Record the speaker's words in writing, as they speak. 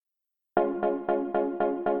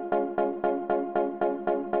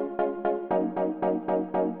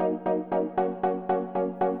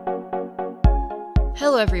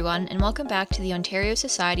everyone, and welcome back to the Ontario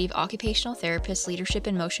Society of Occupational Therapists Leadership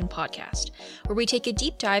in Motion podcast, where we take a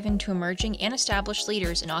deep dive into emerging and established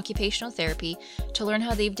leaders in occupational therapy to learn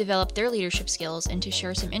how they've developed their leadership skills and to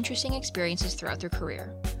share some interesting experiences throughout their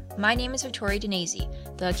career. My name is Victoria Denese,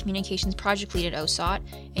 the Communications Project Lead at OSOT,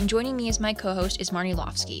 and joining me as my co-host is Marnie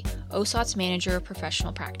Lofsky, OSOT's Manager of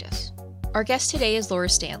Professional Practice. Our guest today is Laura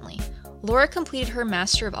Stanley. Laura completed her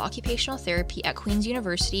Master of Occupational Therapy at Queen's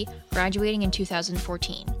University, graduating in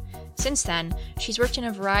 2014. Since then, she's worked in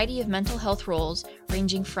a variety of mental health roles,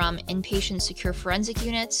 ranging from inpatient secure forensic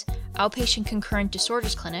units, outpatient concurrent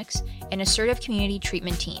disorders clinics, and assertive community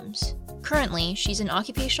treatment teams. Currently, she's an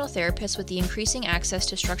occupational therapist with the Increasing Access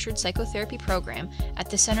to Structured Psychotherapy program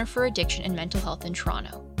at the Centre for Addiction and Mental Health in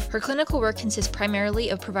Toronto. Her clinical work consists primarily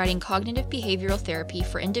of providing cognitive behavioral therapy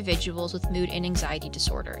for individuals with mood and anxiety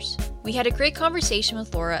disorders. We had a great conversation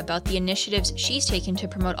with Laura about the initiatives she's taken to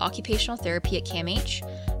promote occupational therapy at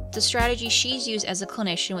CAMH, the strategy she's used as a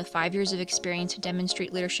clinician with 5 years of experience to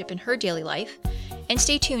demonstrate leadership in her daily life, and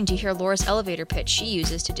stay tuned to hear Laura's elevator pitch she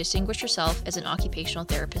uses to distinguish herself as an occupational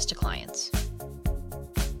therapist to clients.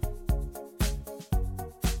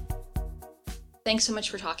 Thanks so much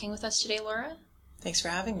for talking with us today, Laura. Thanks for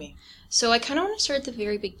having me. So I kind of want to start at the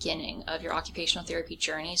very beginning of your occupational therapy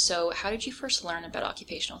journey. So how did you first learn about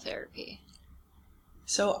occupational therapy?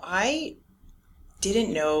 So I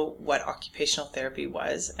didn't know what occupational therapy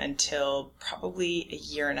was until probably a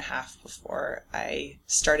year and a half before I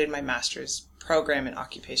started my master's program in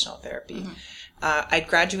occupational therapy. I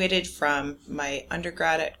graduated from my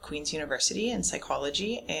undergrad at Queen's University in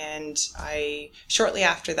psychology, and I shortly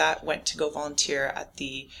after that went to go volunteer at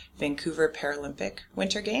the Vancouver Paralympic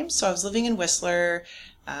Winter Games. So I was living in Whistler,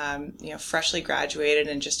 freshly graduated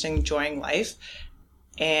and just enjoying life.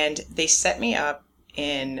 And they set me up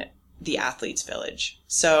in the athletes' village.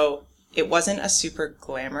 So it wasn't a super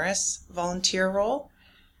glamorous volunteer role,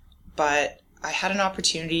 but I had an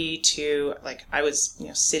opportunity to, I was,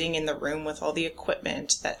 sitting in the room with all the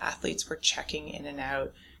equipment that athletes were checking in and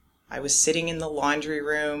out. I was sitting in the laundry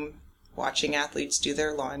room watching athletes do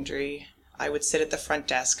their laundry. I would sit at the front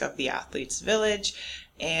desk of the athletes' village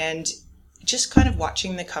and just kind of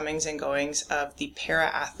watching the comings and goings of the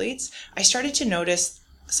para-athletes. I started to notice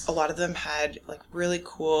a lot of them had really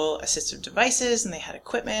cool assistive devices and they had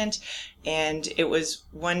equipment. And it was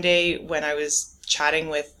one day when I was chatting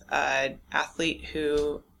with an athlete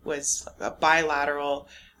who was a bilateral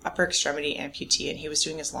upper extremity amputee, and he was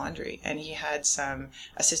doing his laundry, and he had some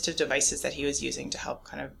assistive devices that he was using to help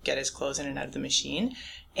kind of get his clothes in and out of the machine.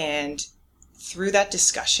 And through that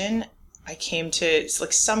discussion, I came to,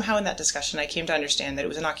 somehow in that discussion, I came to understand that it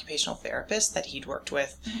was an occupational therapist that he'd worked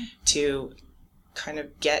with to kind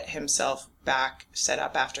of get himself back set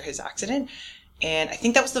up after his accident. And I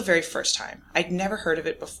think that was the very first time. I'd never heard of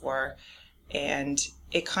it before. And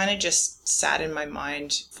it kind of just sat in my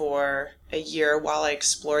mind for a year while I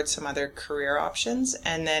explored some other career options.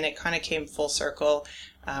 And then it kind of came full circle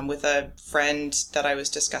with a friend that I was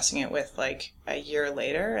discussing it with a year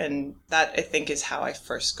later. And that, I think, is how I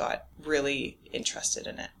first got really interested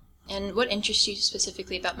in it. And what interests you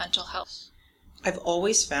specifically about mental health? I've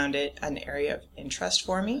always found it an area of interest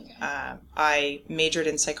for me. Okay. I majored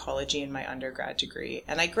in psychology in my undergrad degree,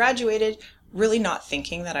 and I graduated really not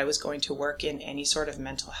thinking that I was going to work in any sort of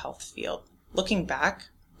mental health field. Looking back,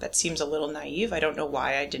 that seems a little naive. I don't know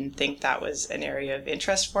why I didn't think that was an area of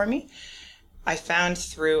interest for me. I found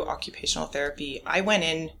through occupational therapy, I went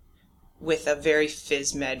in with a very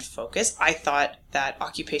phys med focus. I thought that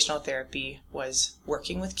occupational therapy was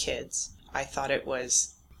working with kids. I thought it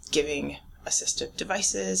was giving assistive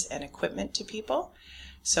devices and equipment to people.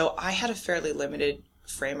 So I had a fairly limited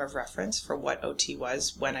frame of reference for what OT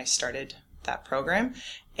was when I started that program.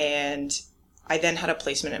 And I then had a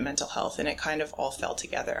placement in mental health, and it kind of all fell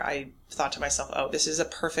together. I thought to myself, oh, this is a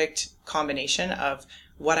perfect combination of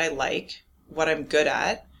what I like, what I'm good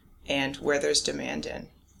at, and where there's demand in.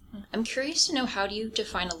 I'm curious to know, how do you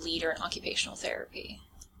define a leader in occupational therapy?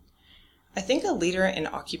 I think a leader in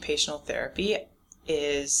occupational therapy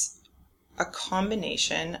is a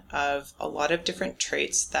combination of a lot of different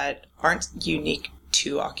traits that aren't unique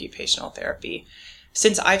to occupational therapy.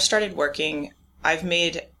 Since I've started working, I've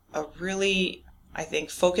made a really, I think,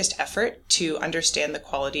 focused effort to understand the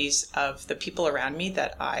qualities of the people around me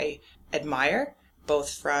that I admire, both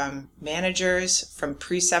from managers, from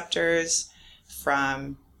preceptors,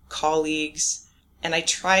 from colleagues, and I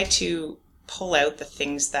try to pull out the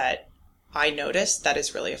things that I notice that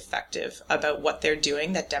is really effective about what they're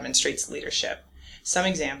doing that demonstrates leadership. Some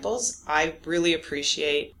examples, I really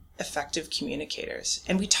appreciate effective communicators.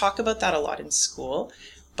 And we talk about that a lot in school,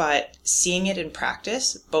 but seeing it in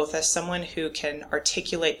practice, both as someone who can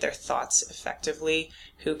articulate their thoughts effectively,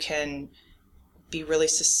 who can be really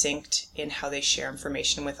succinct in how they share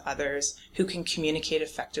information with others, who can communicate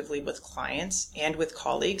effectively with clients and with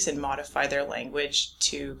colleagues and modify their language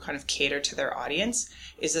to kind of cater to their audience,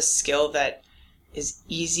 is a skill that is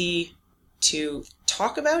easy to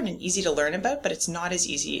talk about and easy to learn about, but it's not as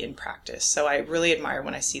easy in practice. So I really admire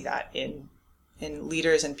when I see that in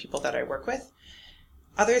leaders and people that I work with.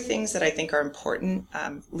 Other things that I think are important,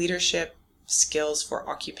 leadership skills for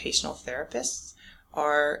occupational therapists,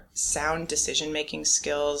 are sound decision-making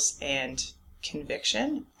skills and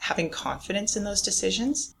conviction, having confidence in those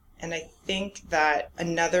decisions. And I think that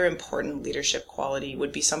another important leadership quality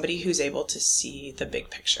would be somebody who's able to see the big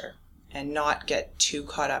picture and not get too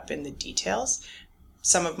caught up in the details.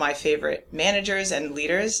 Some of my favorite managers and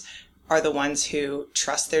leaders are the ones who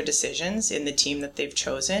trust their decisions in the team that they've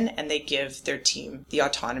chosen, and they give their team the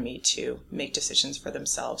autonomy to make decisions for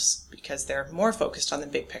themselves because they're more focused on the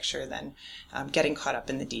big picture than getting caught up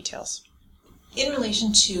in the details. In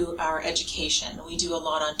relation to our education, we do a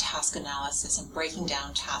lot on task analysis and breaking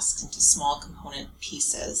down tasks into small component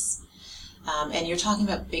pieces. And you're talking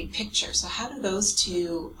about big picture. So how do those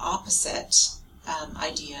two opposite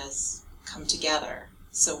ideas come together?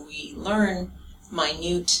 So we learn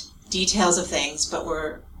minute details of things, but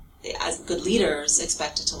we're, as good leaders,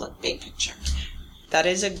 expected to look big picture. That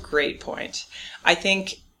is a great point. I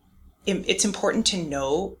think it's important to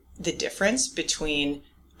know the difference between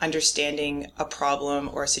understanding a problem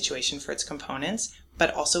or a situation for its components,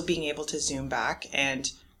 but also being able to zoom back and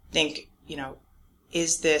think,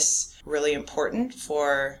 is this really important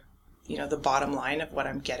for, the bottom line of what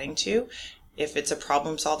I'm getting to? If it's a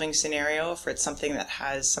problem-solving scenario, if it's something that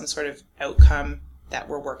has some sort of outcome that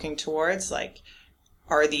we're working towards, like,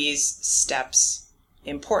 are these steps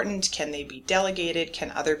important? Can they be delegated?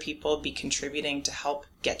 Can other people be contributing to help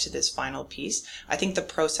get to this final piece? I think the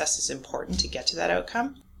process is important to get to that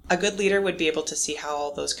outcome. A good leader would be able to see how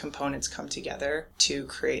all those components come together to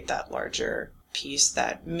create that larger piece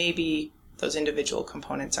that maybe those individual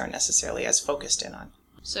components aren't necessarily as focused in on.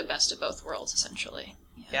 So best of both worlds, essentially.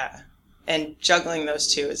 Yeah. And juggling those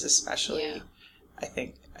two is especially, I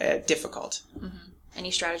think, difficult. Mm-hmm.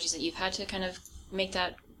 Any strategies that you've had to kind of make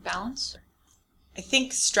that balance? I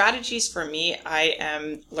think strategies for me, I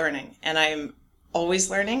am learning, and I'm always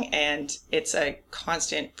learning, and it's a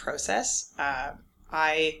constant process.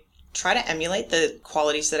 I try to emulate the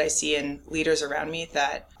qualities that I see in leaders around me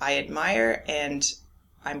that I admire, and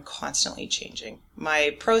I'm constantly changing.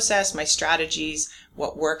 My process, my strategies,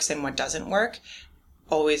 what works and what doesn't work,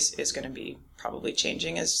 always is going to be probably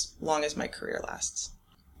changing as long as my career lasts.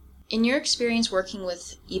 In your experience working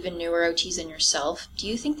with even newer OTs than yourself, do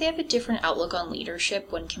you think they have a different outlook on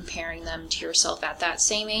leadership when comparing them to yourself at that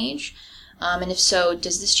same age? And if so,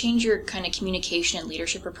 does this change your kind of communication and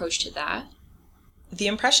leadership approach to that? The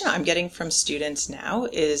impression I'm getting from students now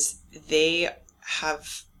is they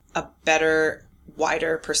have a better,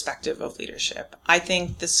 wider perspective of leadership. I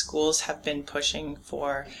think the schools have been pushing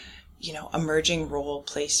for, emerging role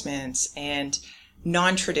placements and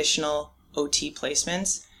non-traditional OT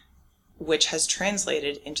placements, which has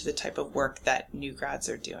translated into the type of work that new grads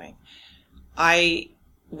are doing. I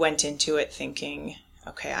went into it thinking,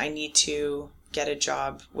 okay, I need to get a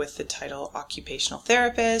job with the title occupational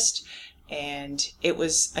therapist, and it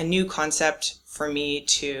was a new concept for me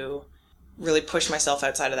to really push myself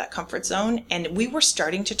outside of that comfort zone. And we were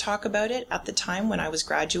starting to talk about it at the time when I was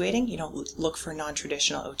graduating, look for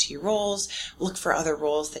non-traditional OT roles, look for other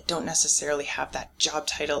roles that don't necessarily have that job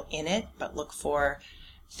title in it, but look for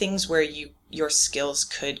things where your skills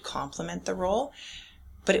could complement the role.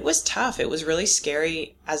 But it was tough. It was really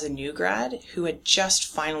scary as a new grad who had just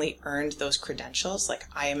finally earned those credentials, like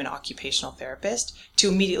I am an occupational therapist, to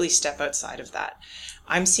immediately step outside of that.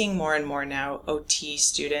 I'm seeing more and more now OT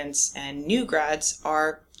students and new grads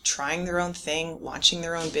are trying their own thing, launching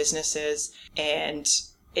their own businesses, and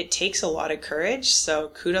it takes a lot of courage. So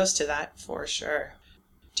kudos to that for sure.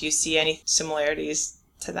 Do you see any similarities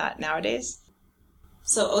to that nowadays?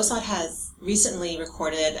 So OSOT has recently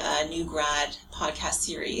recorded a new grad podcast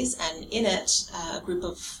series, and in it, a group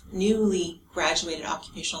of newly graduated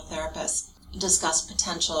occupational therapists discussed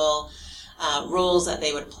potential roles that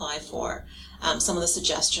they would apply for. Some of the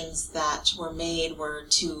suggestions that were made were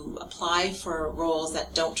to apply for roles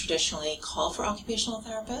that don't traditionally call for occupational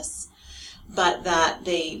therapists, but that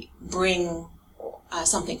they bring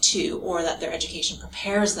something to, or that their education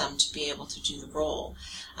prepares them to be able to do the role.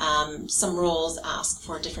 Some roles ask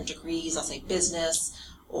for different degrees, I'll say business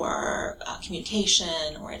or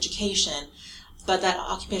communication or education. but that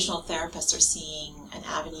occupational therapists are seeing an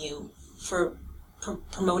avenue for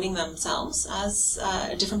promoting themselves as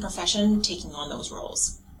a different profession, taking on those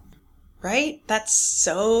roles. Right? That's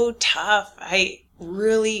so tough. I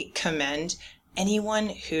really commend anyone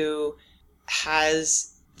who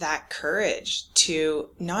has that courage to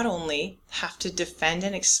not only have to defend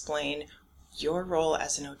and explain your role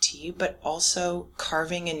as an OT, but also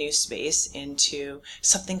carving a new space into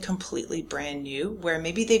something completely brand new where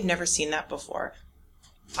maybe they've never seen that before.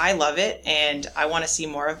 I love it, and I want to see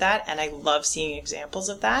more of that, and I love seeing examples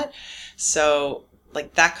of that. So,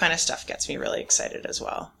 like, that kind of stuff gets me really excited as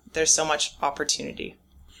well. There's so much opportunity.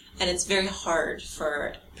 And it's very hard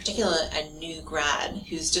for particularly a new grad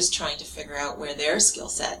who's just trying to figure out where their skill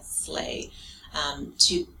sets lay,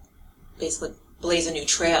 to basically blaze a new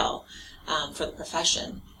trail for the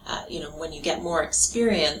profession. When you get more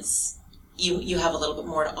experience, you have a little bit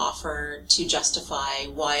more to offer to justify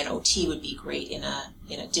why an OT would be great in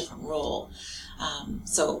a different role.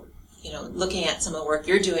 Looking at some of the work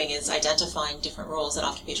you're doing is identifying different roles that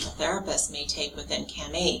occupational therapists may take within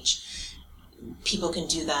CAMH. People can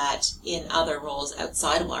do that in other roles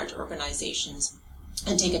outside of large organizations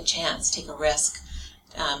and take a chance, take a risk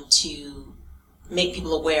to make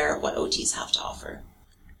people aware of what OTs have to offer.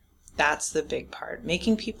 That's the big part,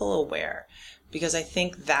 making people aware, because I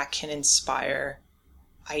think that can inspire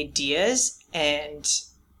ideas and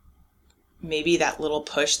maybe that little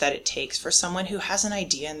push that it takes for someone who has an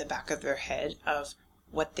idea in the back of their head of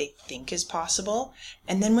what they think is possible.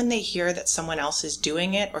 And then when they hear that someone else is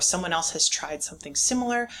doing it, or someone else has tried something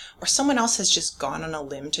similar, or someone else has just gone on a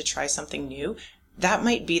limb to try something new, that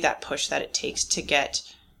might be that push that it takes to get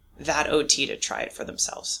that OT to try it for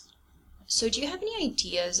themselves. So do you have any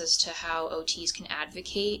ideas as to how OTs can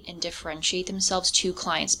advocate and differentiate themselves to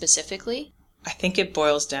clients specifically? I think it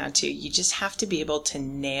boils down to you just have to be able to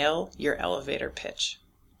nail your elevator pitch.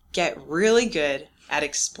 Get really good at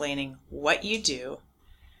explaining what you do,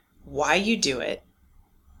 why you do it,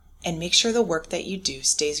 and make sure the work that you do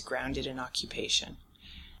stays grounded in occupation.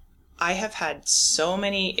 I have had so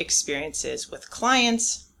many experiences with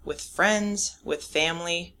clients, with friends, with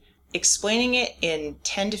family. Explaining it in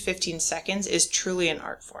 10 to 15 seconds is truly an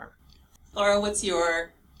art form. Laura, what's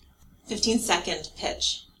your 15-second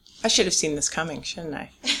pitch? I should have seen this coming, shouldn't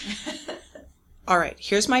I? All right,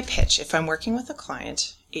 here's my pitch. If I'm working with a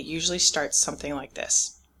client, it usually starts something like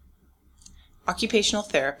this. Occupational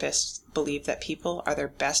therapists believe that people are their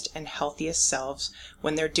best and healthiest selves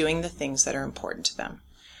when they're doing the things that are important to them.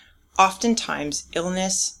 Oftentimes,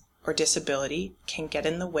 illness or disability can get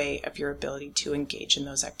in the way of your ability to engage in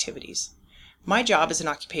those activities. My job as an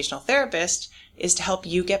occupational therapist is to help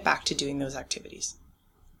you get back to doing those activities.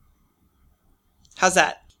 How's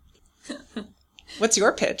that? What's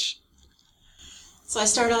your pitch? So I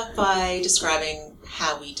start off by describing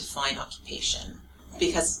how we define occupation,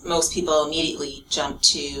 because most people immediately jump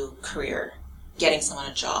to career, getting someone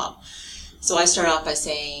a job. So I start off by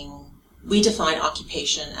saying, we define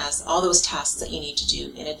occupation as all those tasks that you need to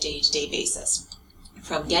do in a day-to-day basis.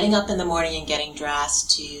 From getting up in the morning and getting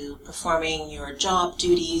dressed to performing your job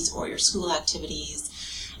duties or your school activities,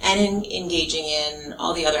 and engaging in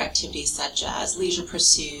all the other activities such as leisure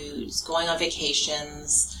pursuits, going on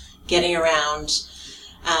vacations, getting around.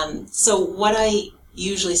 So what I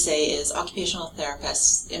usually say is occupational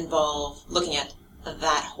therapists involve looking at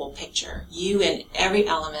that whole picture, you in every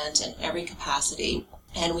element and every capacity,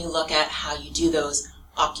 and we look at how you do those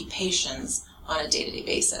occupations on a day-to-day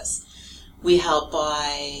basis. We help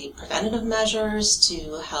by preventative measures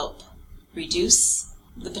to help reduce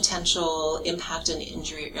the potential impact an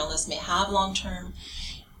injury or illness may have long-term.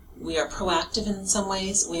 We are proactive in some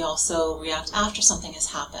ways. We also react after something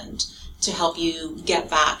has happened to help you get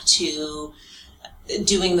back to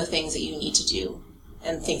doing the things that you need to do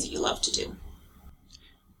and things that you love to do.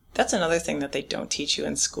 That's another thing that they don't teach you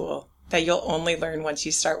in school, that you'll only learn once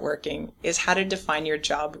you start working, is how to define your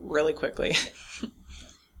job really quickly.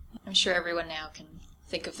 I'm sure everyone now can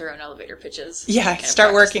think of their own elevator pitches. Yeah,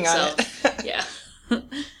 start working on it. Yeah.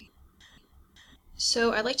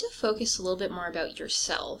 So I'd like to focus a little bit more about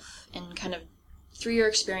yourself and kind of through your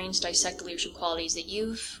experience dissect the leadership qualities that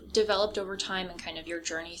you've developed over time and kind of your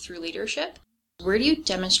journey through leadership. Where do you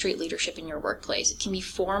demonstrate leadership in your workplace? It can be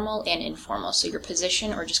formal and informal, so your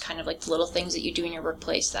position or just kind of like the little things that you do in your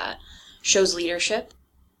workplace that shows leadership.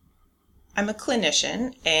 I'm a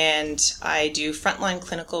clinician and I do frontline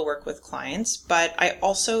clinical work with clients, but I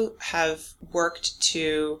also have worked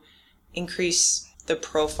to increase the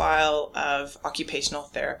profile of occupational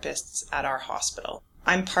therapists at our hospital.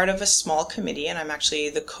 I'm part of a small committee and I'm actually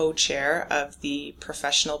the co-chair of the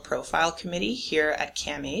Professional Profile Committee here at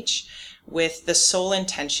CAMH. with the sole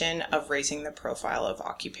intention of raising the profile of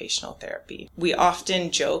occupational therapy. We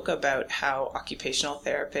often joke about how occupational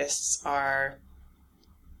therapists are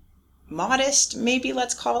modest, maybe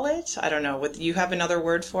let's call it. I don't know. You have another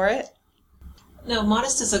word for it? No,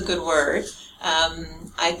 modest is a good word.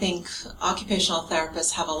 I think occupational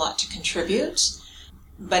therapists have a lot to contribute,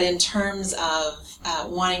 but in terms of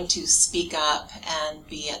wanting to speak up and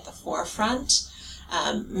be at the forefront,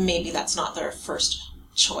 maybe that's not their first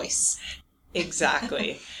choice.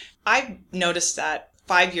 Exactly. I've noticed that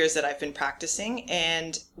 5 years that I've been practicing,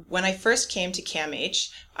 and when I first came to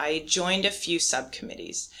CAMH, I joined a few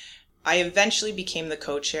subcommittees. I eventually became the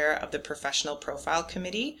co-chair of the Professional Profile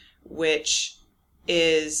Committee, which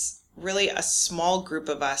is really a small group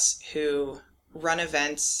of us who run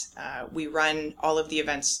events. We run all of the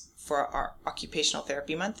events for our Occupational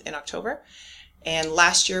Therapy Month in October. And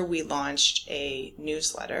last year we launched a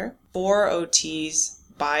newsletter for OTs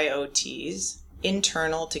by OTs,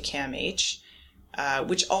 internal to CAMH,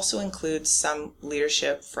 which also includes some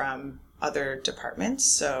leadership from other departments.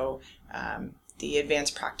 So the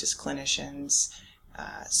advanced practice clinicians,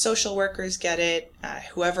 social workers get it.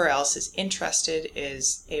 Whoever else is interested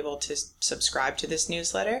is able to subscribe to this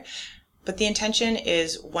newsletter. But the intention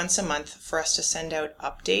is once a month for us to send out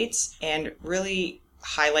updates and really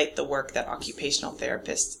highlight the work that occupational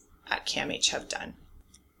therapists at CAMH have done.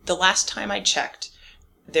 The last time I checked,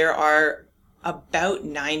 there are about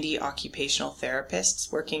 90 occupational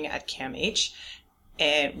therapists working at CAMH,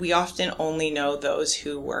 and we often only know those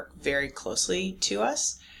who work very closely to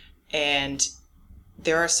us. And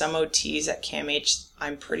there are some OTs at CAMH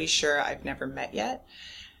I'm pretty sure I've never met yet.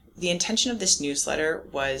 The intention of this newsletter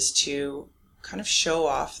was to kind of show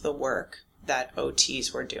off the work that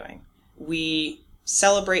OTs were doing. We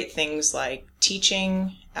celebrate things like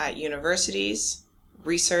teaching at universities,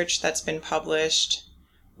 research that's been published,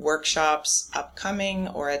 workshops upcoming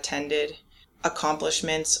or attended,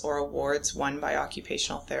 accomplishments or awards won by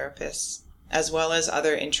occupational therapists, as well as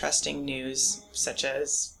other interesting news such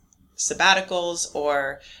as sabbaticals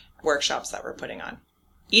or workshops that we're putting on.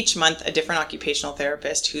 Each month, a different occupational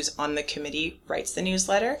therapist who's on the committee writes the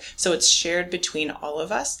newsletter, so it's shared between all of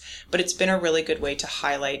us, but it's been a really good way to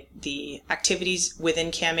highlight the activities within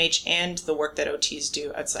CAMH and the work that OTs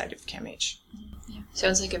do outside of CAMH. Yeah.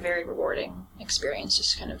 Sounds like a very rewarding experience,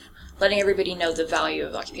 just kind of letting everybody know the value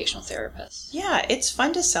of occupational therapists. Yeah, it's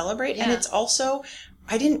fun to celebrate, and it's also,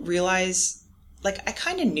 I didn't realize, I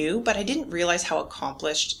kind of knew, but I didn't realize how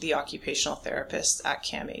accomplished the occupational therapists at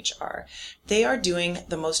CAMH are. They are doing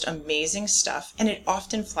the most amazing stuff, and it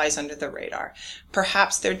often flies under the radar.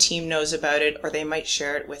 Perhaps their team knows about it, or they might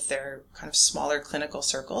share it with their kind of smaller clinical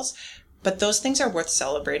circles, but those things are worth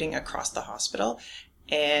celebrating across the hospital.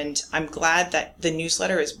 And I'm glad that the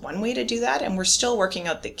newsletter is one way to do that, and we're still working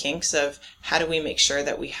out the kinks of how do we make sure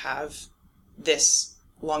that we have this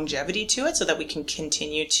longevity to it so that we can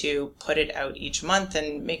continue to put it out each month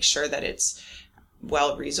and make sure that it's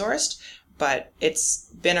well resourced. But it's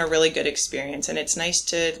been a really good experience, and it's nice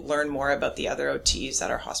to learn more about the other OTs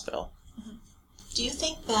at our hospital. Do you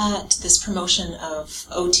think that this promotion of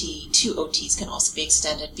OT to OTs can also be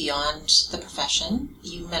extended beyond the profession?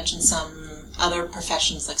 You mentioned some other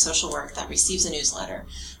professions like social work that receives a newsletter,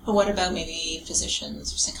 but what about maybe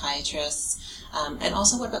physicians or psychiatrists? And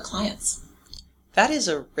also what about clients? That is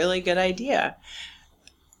a really good idea.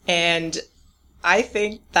 And I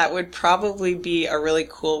think that would probably be a really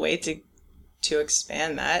cool way to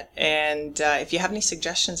expand that. And if you have any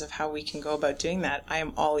suggestions of how we can go about doing that, I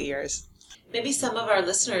am all ears. Maybe some of our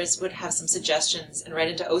listeners would have some suggestions and write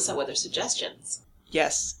into OSA with their suggestions.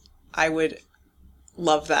 Yes, I would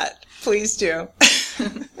love that. Please do.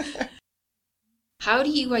 How do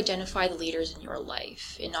you identify the leaders in your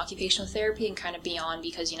life in occupational therapy and kind of beyond?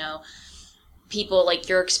 Because, people like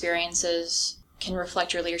your experiences can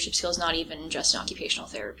reflect your leadership skills, not even just in occupational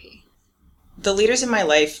therapy. The leaders in my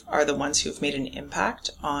life are the ones who've made an impact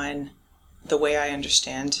on the way I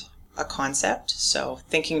understand a concept. So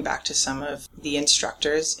thinking back to some of the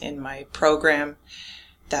instructors in my program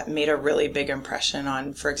that made a really big impression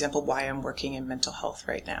on, for example, why I'm working in mental health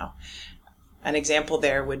right now. An example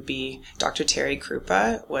there would be Dr. Terry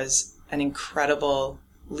Krupa was an incredible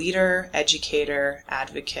leader, educator,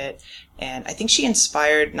 advocate, and I think she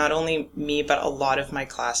inspired not only me, but a lot of my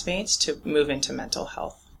classmates to move into mental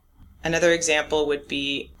health. Another example would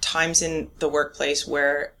be times in the workplace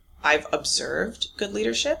where I've observed good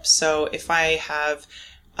leadership. So if I have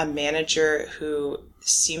a manager who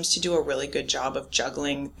seems to do a really good job of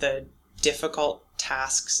juggling the difficult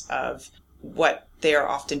tasks of what they are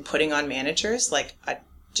often putting on managers, like a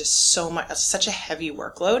just so much, such a heavy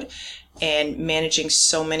workload, and managing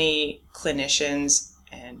so many clinicians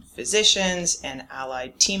and physicians and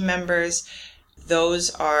allied team members. Those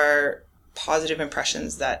are positive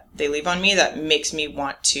impressions that they leave on me that makes me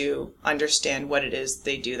want to understand what it is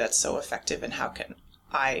they do that's so effective, and how can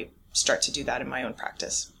I start to do that in my own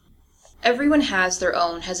practice. Everyone has their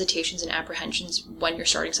own hesitations and apprehensions when you're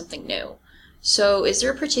starting something new. So is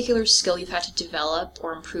there a particular skill you've had to develop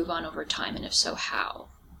or improve on over time, and if so, how?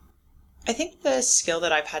 I think the skill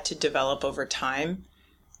that I've had to develop over time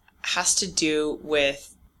has to do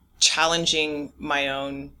with challenging my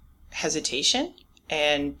own hesitation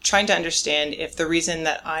and trying to understand if the reason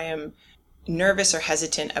that I am nervous or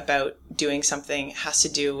hesitant about doing something has to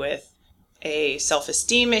do with a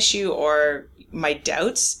self-esteem issue or my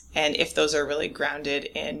doubts, and if those are really grounded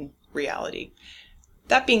in reality.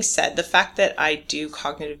 That being said, the fact that I do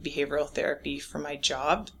cognitive behavioral therapy for my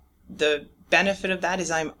job, the benefit of that is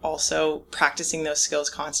I'm also practicing those skills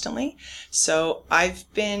constantly. So I've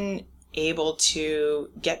been able to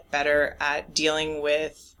get better at dealing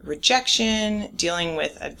with rejection, dealing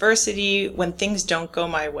with adversity. When things don't go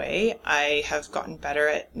my way, I have gotten better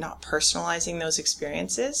at not personalizing those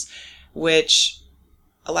experiences, which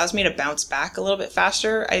allows me to bounce back a little bit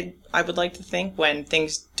faster. I would like to think, when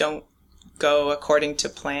things don't go according to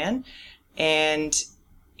plan, and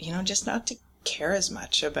just not to care as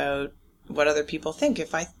much about what other people think.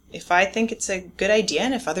 If I think it's a good idea,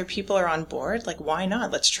 and if other people are on board, like, why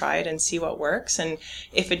not? Let's try it and see what works. And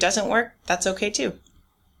if it doesn't work, that's okay too.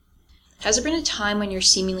 Has there been a time when your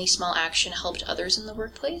seemingly small action helped others in the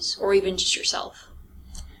workplace, or even just yourself?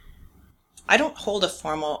 I don't hold a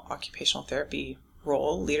formal occupational therapy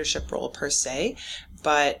role, leadership role per se,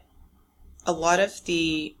 but a lot of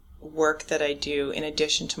the work that I do, in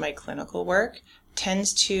addition to my clinical work,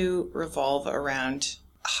 tends to revolve around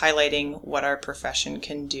highlighting what our profession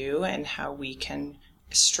can do and how we can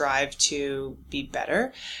strive to be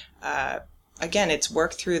better. Again, it's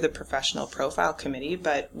work through the professional profile committee,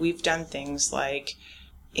 but we've done things like,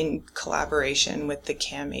 in collaboration with the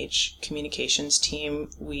CAMH communications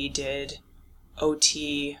team, we did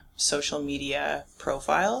OT social media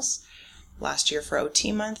profiles last year for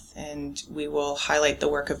OT month, and we will highlight the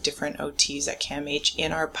work of different OTs at CAMH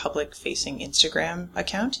in our public-facing Instagram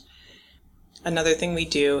account. Another thing we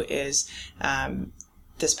do is,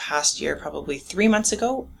 this past year, probably 3 months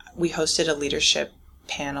ago, we hosted a leadership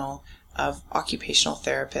panel of occupational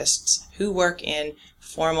therapists who work in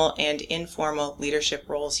formal and informal leadership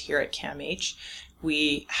roles here at CAMH.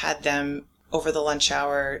 We had them over the lunch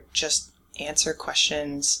hour just answer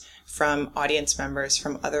questions from audience members,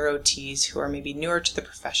 from other OTs who are maybe newer to the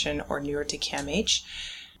profession or newer to CAMH,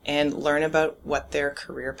 and learn about what their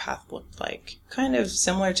career path looked like. Kind of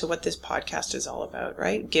similar to what this podcast is all about,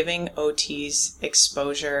 right? Giving OTs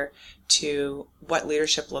exposure to what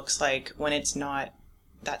leadership looks like when it's not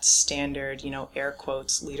that standard, air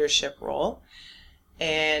quotes, leadership role.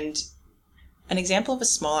 And an example of a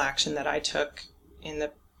small action that I took in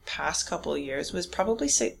the past couple of years was probably,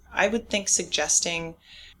 I would think, suggesting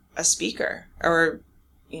a speaker, or,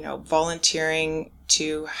 volunteering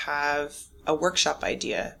to have a workshop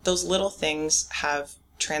idea. Those little things have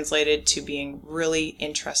translated to being really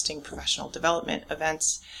interesting professional development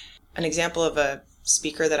events. An example of a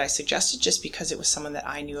speaker that I suggested, just because it was someone that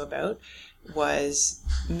I knew about, was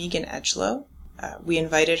Megan Edgelow. We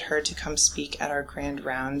invited her to come speak at our grand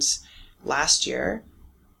rounds last year,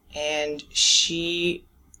 and she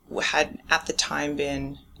had at the time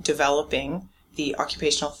been developing the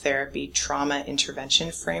occupational therapy trauma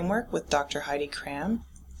intervention framework with Dr. Heidi Cram.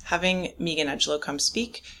 Having Megan Edgelow come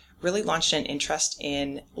speak really launched an interest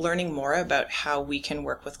in learning more about how we can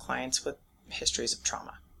work with clients with histories of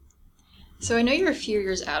trauma. So I know you're a few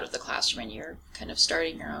years out of the classroom and you're kind of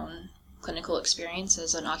starting your own clinical experience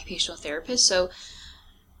as an occupational therapist. So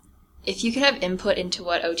if you could have input into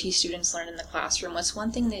what OT students learn in the classroom, what's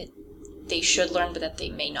one thing that they should learn but that they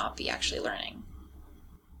may not be actually learning?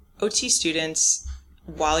 OT students,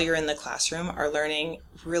 while you're in the classroom, are learning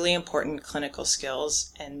really important clinical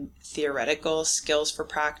skills and theoretical skills for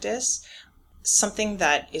practice. Something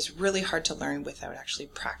that is really hard to learn without actually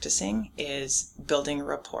practicing is building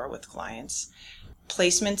rapport with clients.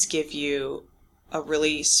 Placements give you a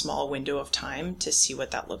really small window of time to see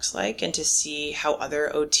what that looks like and to see how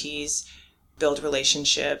other OTs build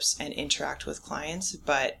relationships and interact with clients.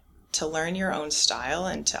 But to learn your own style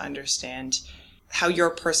and to understand how your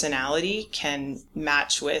personality can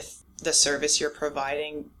match with the service you're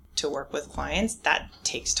providing to work with clients, that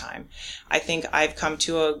takes time. I think I've come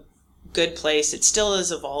to a good place. It still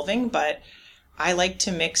is evolving, but I like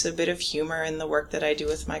to mix a bit of humor in the work that I do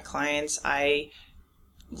with my clients. I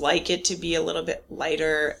like it to be a little bit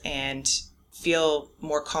lighter and feel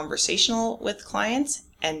more conversational with clients.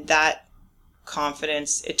 And that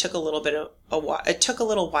confidence, it took a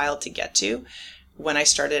little while to get to. When I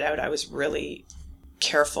started out, I was really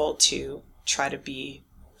careful to try to be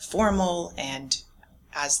formal and,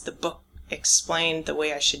 as the book explained, the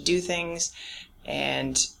way I should do things.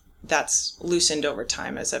 And that's loosened over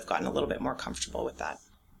time as I've gotten a little bit more comfortable with that.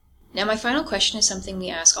 Now, my final question is something we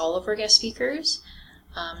ask all of our guest speakers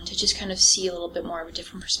to just kind of see a little bit more of a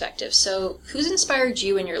different perspective. So, who's inspired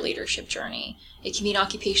you in your leadership journey? It can be an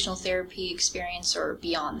occupational therapy experience or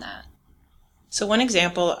beyond that. So, one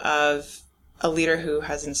example of a leader who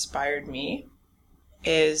has inspired me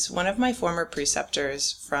is one of my former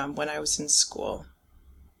preceptors from when I was in school.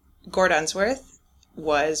 Gord Unsworth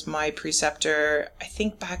was my preceptor, I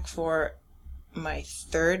think, back for my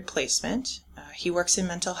third placement. He works in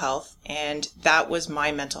mental health, and that was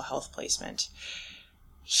my mental health placement.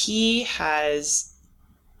 He has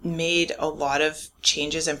made a lot of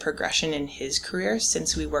changes and progression in his career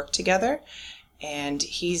since we worked together, and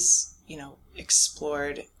he's,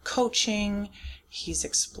 explored coaching, he's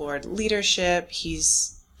explored leadership,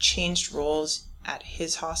 he's changed roles at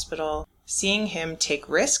his hospital. Seeing him take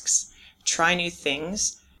risks, try new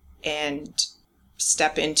things, and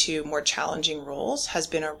step into more challenging roles has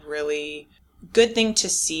been a really good thing to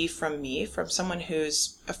see from me, from someone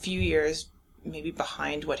who's a few years maybe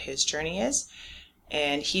behind what his journey is.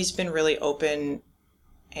 And he's been really open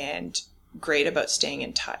and great about staying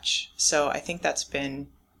in touch. So I think that's been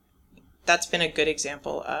a good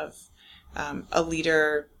example of a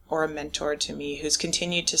leader or a mentor to me who's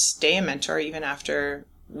continued to stay a mentor even after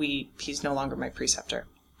he's no longer my preceptor.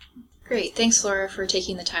 Great. Thanks, Laura, for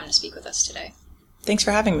taking the time to speak with us today. Thanks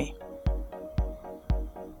for having me.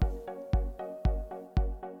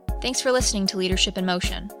 Thanks for listening to Leadership in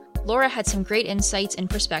Motion. Laura had some great insights and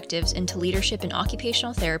perspectives into leadership in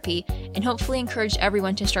occupational therapy and hopefully encouraged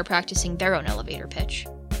everyone to start practicing their own elevator pitch.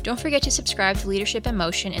 Don't forget to subscribe to Leadership in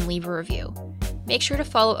Motion and leave a review. Make sure to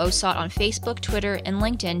follow OSOT on Facebook, Twitter, and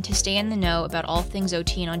LinkedIn to stay in the know about all things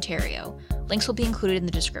OT in Ontario. Links will be included in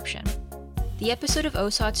the description. The episode of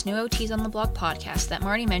OSOT's New OTs on the Block podcast that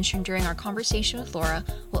Marty mentioned during our conversation with Laura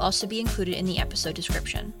will also be included in the episode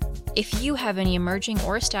description. If you have any emerging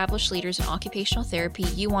or established leaders in occupational therapy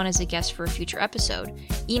you want as a guest for a future episode,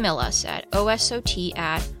 email us at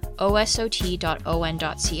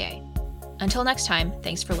osot@osot.on.ca. Until next time,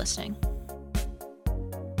 thanks for listening.